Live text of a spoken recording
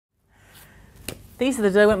These are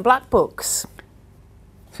the Derwent black books.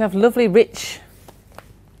 So we have lovely, rich,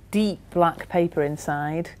 deep black paper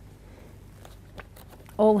inside,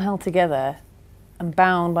 all held together and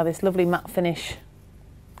bound by this lovely matte finish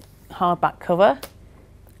hardback cover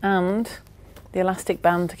and the elastic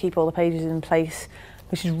band to keep all the pages in place,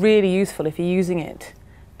 which is really useful if you're using it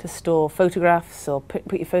to store photographs or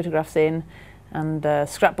put your photographs in, and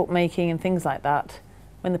scrapbook making and things like that.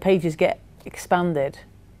 When the pages get expanded,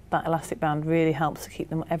 that elastic band really helps to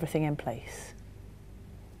keep everything in place.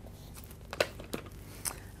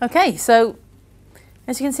 Okay, so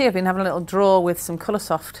as you can see, I've been having a little drawer with some colour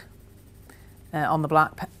soft on the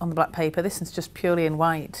black paper. This is just purely in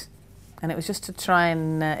white, and it was just to try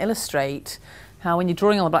and illustrate how when you're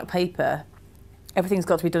drawing on the black paper, everything's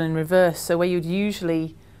got to be done in reverse. So where you'd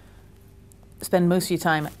usually spend most of your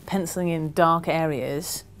time penciling in dark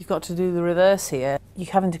areas, you've got to do the reverse here.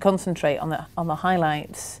 You're having to concentrate on the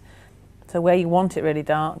highlights. So where you want it really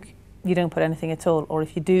dark, you don't put anything at all, or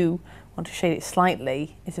if you do want to shade it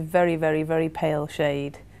slightly, it's a very, very, very pale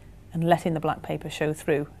shade, and letting the black paper show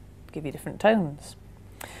through to give you different tones.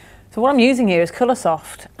 So what I'm using here is Colour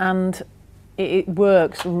Soft, and it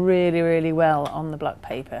works really, really well on the black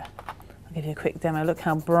paper. I'll give you a quick demo. Look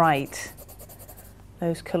how bright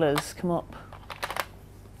those colours come up.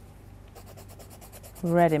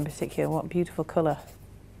 Red in particular, what beautiful colour.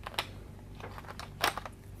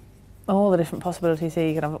 All the different possibilities here.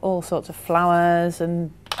 You can have all sorts of flowers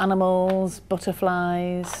and animals,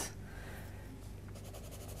 butterflies.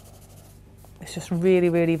 It's just really,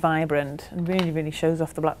 really vibrant and really, really shows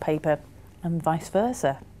off the black paper, and vice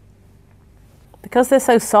versa. Because they're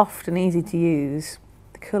so soft and easy to use,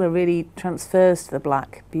 the colour really transfers to the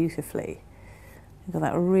black beautifully. You've got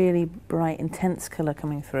that really bright, intense colour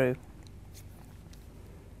coming through.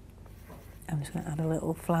 I'm just going to add a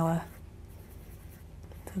little flower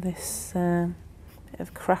to this bit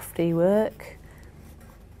of crafty work.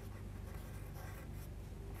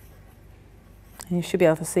 And you should be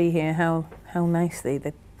able to see here how nicely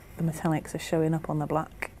the metallics are showing up on the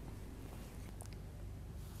black.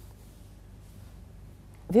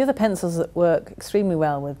 The other pencils that work extremely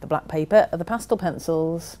well with the black paper are the pastel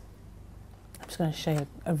pencils. I'm just going to show you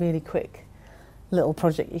a really quick little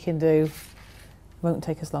project you can do. Won't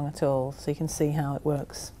take us long at all, so you can see how it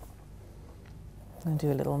works. I'm going to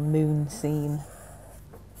do a little moon scene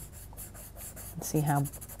and see how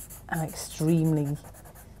extremely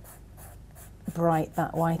bright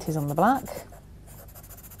that white is on the black.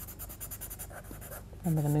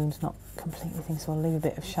 Remember, the moon's not completely thing, so I'll leave a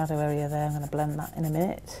bit of shadow area there. I'm going to blend that in a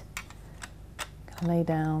minute. Going to lay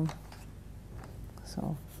down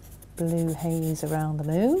sort of blue haze around the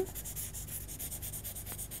moon,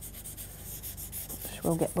 which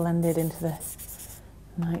will get blended into the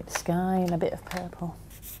night sky, and a bit of purple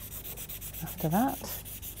after that.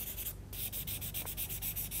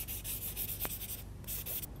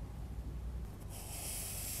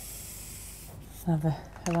 Have the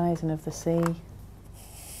horizon of the sea.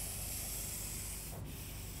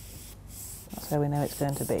 That's where we know it's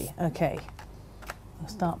going to be. Okay, I'll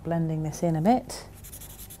start blending this in a bit.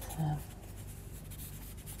 So,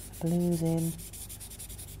 blues in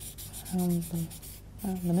around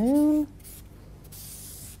the moon.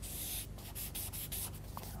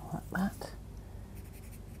 Like that.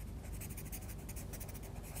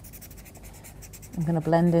 I'm going to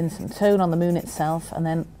blend in some tone on the moon itself, and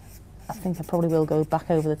then I think I probably will go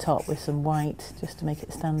back over the top with some white just to make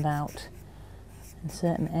it stand out in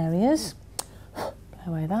certain areas. Blow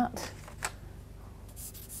away that.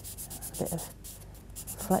 A bit of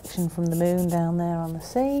reflection from the moon down there on the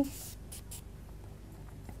sea.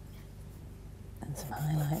 And some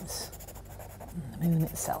highlights on the moon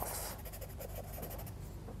itself.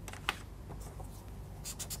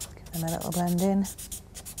 Give them a little blend in.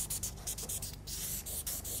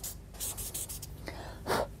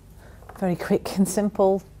 Very quick and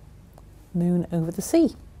simple moon over the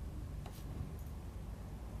sea.